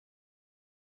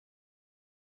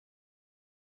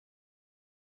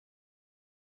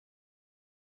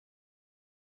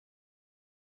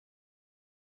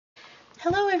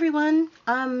Hello everyone.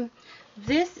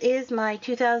 This is my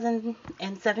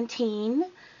 2017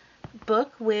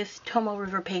 book with Tomoe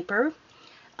River paper.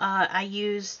 I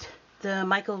used the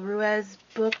Michael Ruiz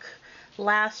book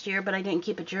last year, but I didn't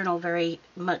keep a journal very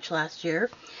much last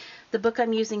year. The book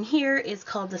I'm using here is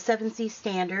called the 7C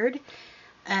Standard,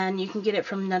 and you can get it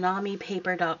from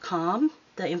nanamipaper.com.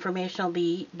 The information will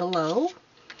be below.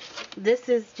 This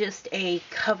is just a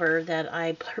cover that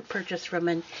I purchased from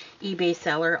an eBay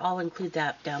seller. I'll include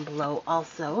that down below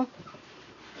also.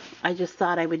 I just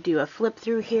thought I would do a flip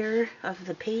through here of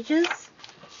the pages.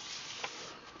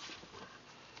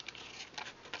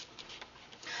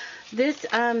 This,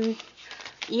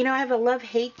 you know, I have a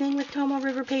love-hate thing with Tomoe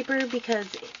River paper because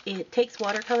it takes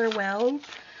watercolor well.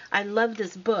 I love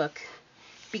this book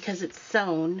because it's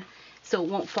sewn, so it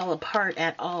won't fall apart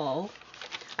at all.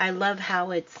 I love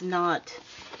how it's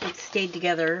stayed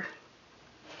together,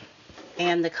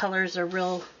 and the colors are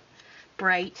real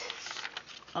bright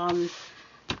on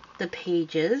the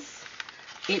pages.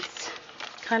 It's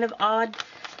kind of odd.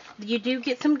 You do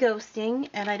get some ghosting,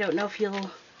 and I don't know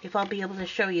if I'll be able to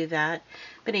show you that.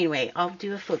 But anyway, I'll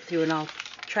do a flip through and I'll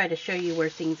try to show you where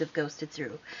things have ghosted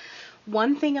through.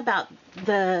 One thing about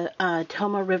the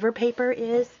Tomoe River paper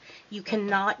is you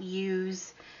cannot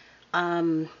use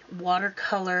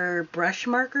watercolor brush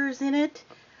markers in it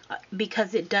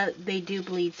because they do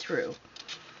bleed through.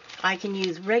 I can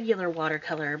use regular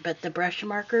watercolor, but the brush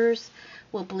markers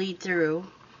will bleed through.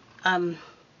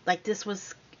 Like this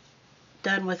was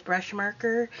done with brush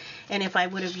marker, and if I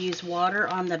would have used water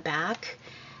on the back,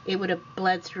 it would have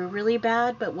bled through really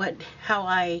bad. But how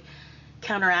I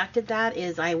counteracted that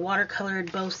is I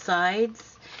watercolored both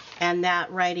sides, and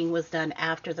that writing was done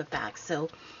after the fact. So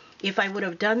if I would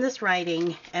have done this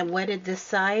writing and wetted this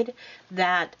side,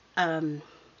 that the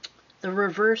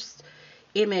reverse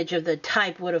image of the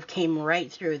type would have came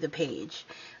right through the page,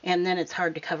 and then it's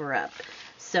hard to cover up.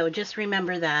 So just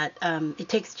remember that it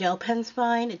takes gel pens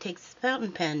fine, it takes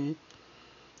fountain pen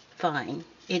fine.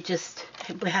 It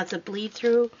has a bleed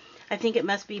through. I think it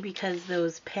must be because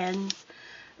those pens,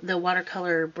 the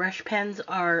watercolor brush pens,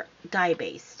 are dye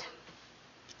based.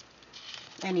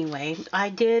 Anyway, I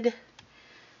did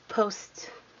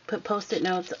put post-it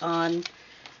notes on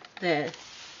the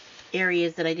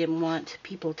areas that I didn't want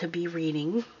people to be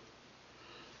reading.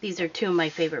 These are two of my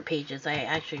favorite pages. I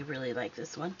actually really like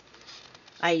this one.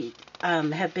 I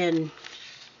have been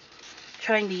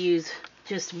trying to use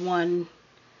just one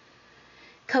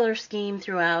color scheme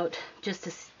throughout, just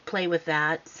to play with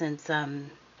that, since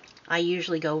I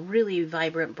usually go really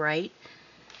vibrant bright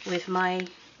with my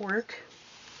work.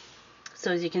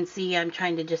 So as you can see, I'm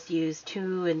trying to just use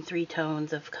 2 and 3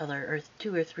 tones of color, or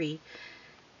 2 or 3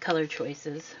 color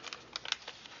choices.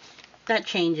 That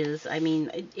changes. I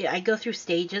mean, I go through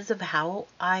stages of how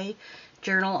I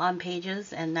journal on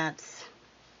pages, and that's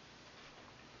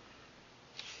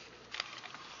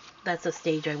a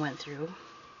stage I went through.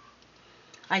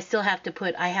 I still have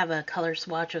to I have a color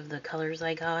swatch of the colors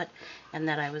I got and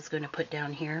that I was going to put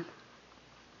down here.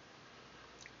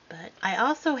 But I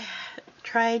also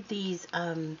tried these,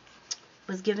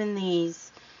 was given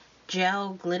these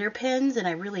gel glitter pens, and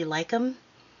I really like them.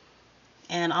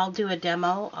 And I'll do a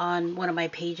demo on one of my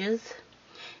pages.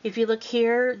 If you look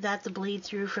here, that's a bleed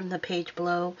through from the page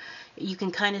below. You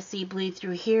can kind of see bleed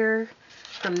through here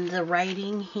from the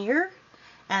writing here.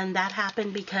 And that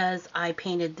happened because I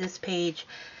painted this page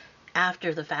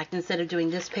after the fact. Instead of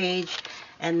doing this page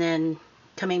and then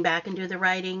coming back and do the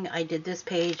writing, I did this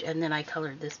page and then I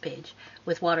colored this page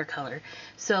with watercolor.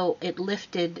 So it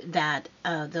lifted that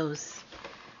those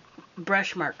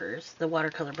brush markers, the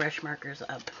watercolor brush markers,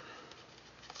 up.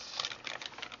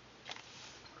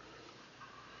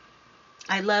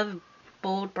 I love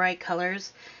bold, bright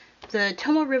colors. The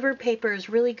Tomoe River paper is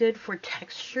really good for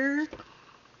texture.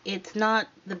 It's not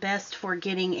the best for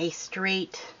getting a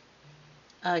straight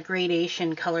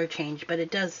gradation color change, but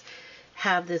it does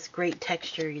have this great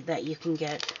texture that you can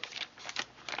get.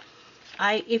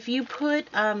 If you put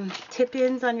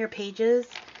tip-ins on your pages,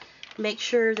 make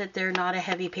sure that they're not a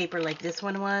heavy paper like this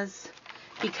one was,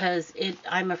 because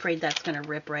I'm afraid that's going to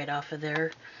rip right off of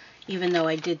there, even though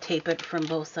I did tape it from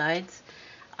both sides.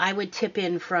 I would tip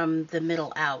in from the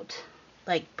middle out,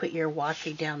 like put your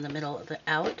washi down the middle of the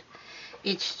out.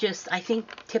 It's just, I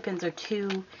think tip-ins are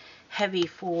too heavy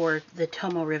for the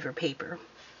Tomoe River paper.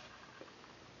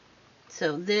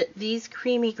 So these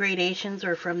creamy gradations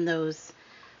are from those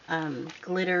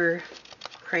glitter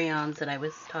crayons that I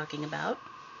was talking about.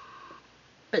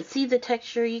 But see the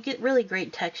texture? You get really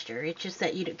great texture. It's just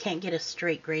that you can't get a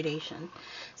straight gradation.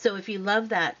 So if you love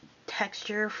that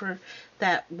texture for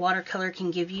that watercolor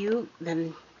can give you,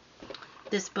 then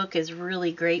This book is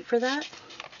really great for that.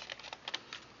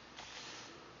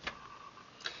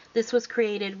 This was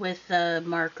created with the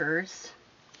markers,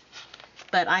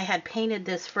 but I had painted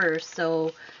this first,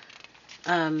 so,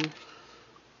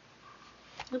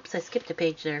 oops, I skipped a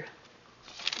page there.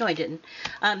 No, I didn't.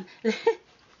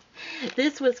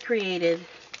 This was created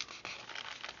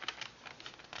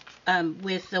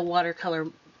with the watercolor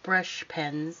brush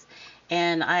pens,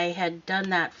 and I had done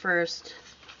that first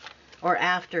or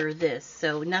after this,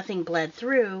 so nothing bled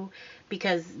through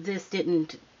because this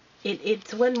didn't.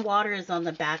 It's when water is on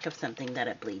the back of something that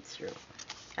it bleeds through.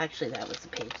 Actually, that was the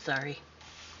page, sorry.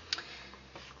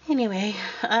 Anyway,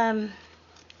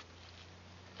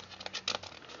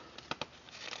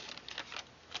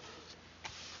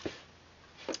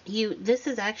 this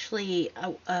is actually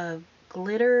a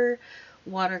glitter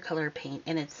watercolor paint,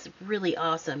 and it's really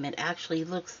awesome. It actually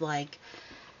looks like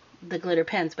the glitter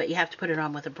pens, but you have to put it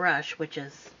on with a brush, which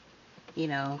is, you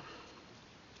know,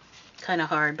 kind of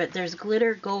hard. But there's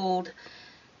glitter gold.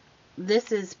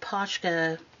 This is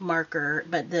Posca marker,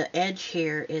 but the edge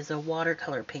here is a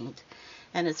watercolor paint,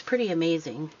 and it's pretty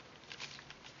amazing.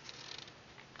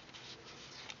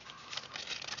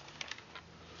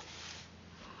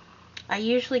 I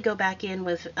usually go back in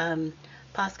with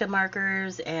Posca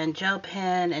markers and gel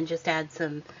pen and just add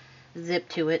some zip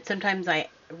to it. Sometimes I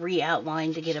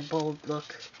re-outline to get a bold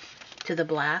look to the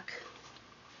black.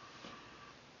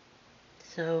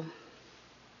 So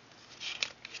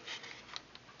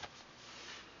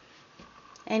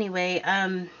anyway,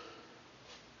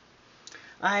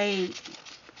 I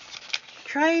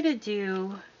try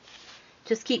to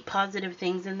just keep positive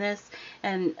things in this,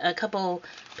 and a couple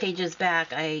pages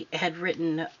back I had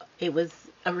written it was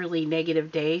a really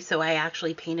negative day, so I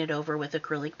actually painted over with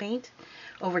acrylic paint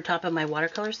over top of my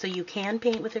watercolor. So you can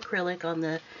paint with acrylic on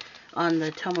the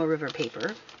Tomoe River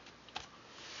paper.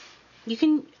 You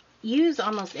can use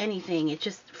almost anything. It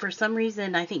just, for some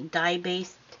reason, I think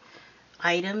dye-based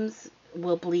items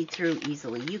will bleed through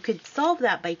easily. You could solve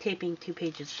that by taping two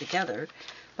pages together,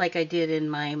 like I did in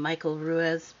my Michael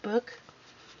Ruiz book.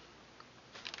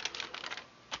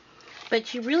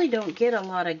 But you really don't get a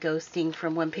lot of ghosting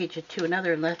from one page to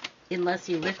another unless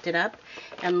you lift it up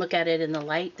and look at it in the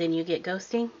light, then you get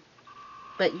ghosting.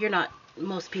 But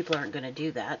most people aren't going to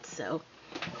do that, so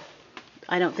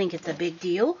I don't think it's a big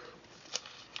deal.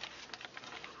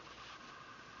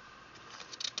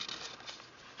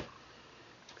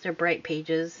 They're bright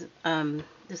pages.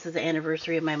 This is the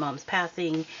anniversary of my mom's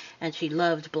passing, and she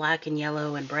loved black and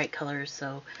yellow and bright colors,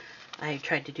 so I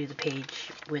tried to do the page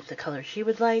with the colors she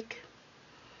would like.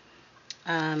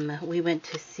 We went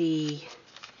to see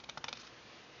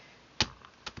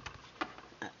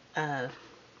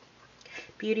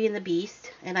Beauty and the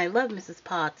Beast, and I love Mrs.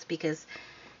 Potts because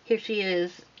here she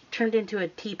is turned into a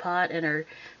teapot, and her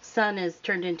son is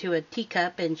turned into a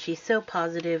teacup, and she's so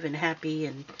positive and happy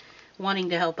and wanting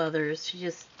to help others. She's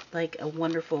just like a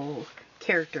wonderful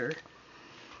character.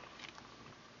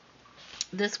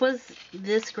 This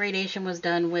gradation was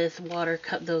done with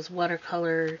those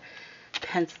watercolor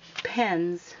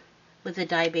pens with a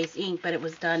dye-based ink, but it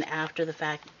was done after the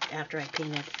fact, after I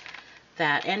painted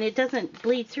that, and it doesn't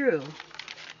bleed through.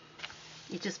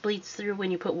 It just bleeds through when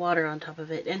you put water on top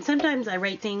of it. And sometimes I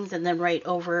write things and then write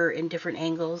over in different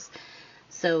angles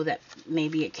so that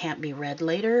maybe it can't be read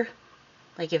later,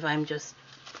 like if I'm just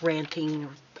ranting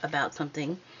about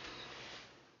something.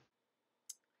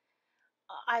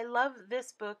 I love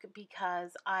this book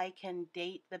because I can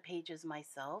date the pages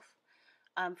myself.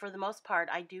 For the most part,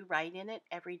 I do write in it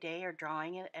every day or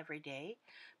drawing it every day,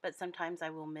 but sometimes I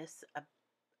will miss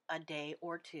a day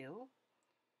or two.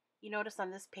 You notice on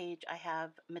this page I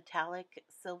have metallic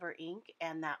silver ink,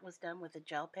 and that was done with a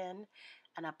gel pen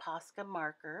and a Posca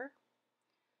marker.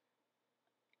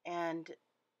 And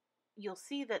you'll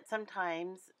see that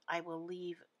sometimes I will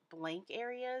leave blank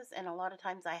areas, and a lot of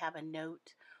times I have a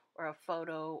note or a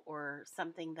photo or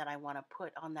something that I want to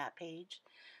put on that page.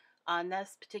 On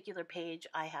this particular page,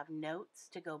 I have notes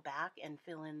to go back and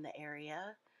fill in the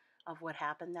area of what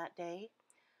happened that day.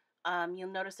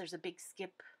 You'll notice there's a big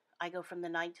skip. I go from the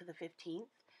 9th to the 15th,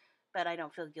 but I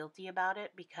don't feel guilty about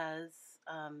it because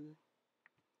I'm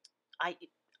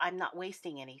not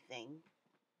wasting anything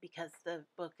because the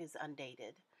book is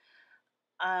undated.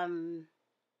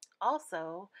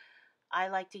 Also, I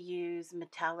like to use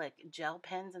metallic gel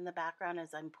pens in the background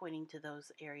as I'm pointing to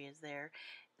those areas there.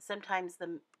 Sometimes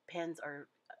the pens are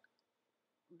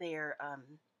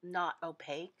not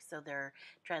opaque, so they're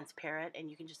transparent, and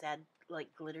you can just add like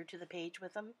glitter to the page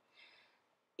with them.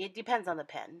 It depends on the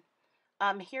pen.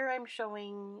 Here I'm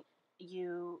showing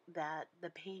you that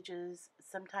the pages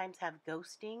sometimes have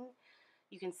ghosting.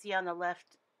 You can see on the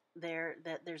left there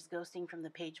that there's ghosting from the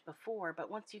page before,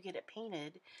 but once you get it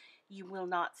painted, you will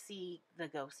not see the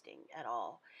ghosting at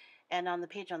all. And on the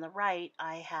page on the right,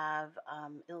 I have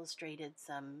illustrated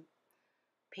some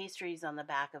pastries on the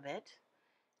back of it,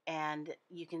 and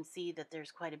you can see that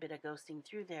there's quite a bit of ghosting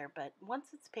through there, but once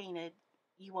it's painted,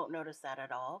 you won't notice that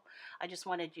at all. I just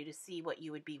wanted you to see what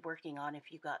you would be working on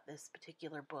if you got this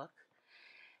particular book.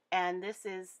 And this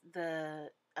is the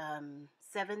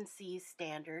 7C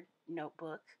standard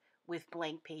notebook with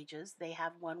blank pages. They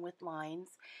have one with lines,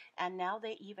 and now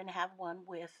they even have one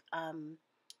with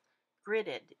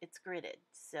gridded. It's gridded.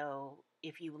 So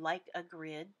if you like a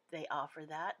grid, they offer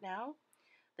that now.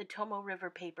 The Tomoe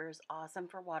River paper is awesome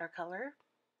for watercolor.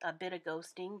 A bit of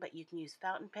ghosting, but you can use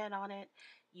fountain pen on it.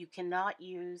 You cannot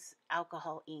use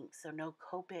alcohol ink, so no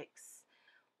Copics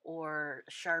or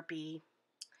Sharpie.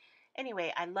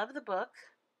 Anyway, I love the book.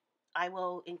 I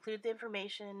will include the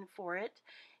information for it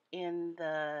in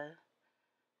the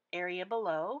area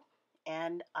below,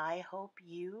 and I hope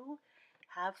you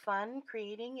have fun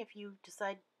creating if you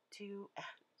decide to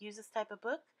use this type of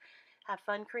book. Have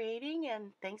fun creating,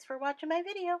 and thanks for watching my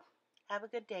video. Have a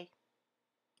good day.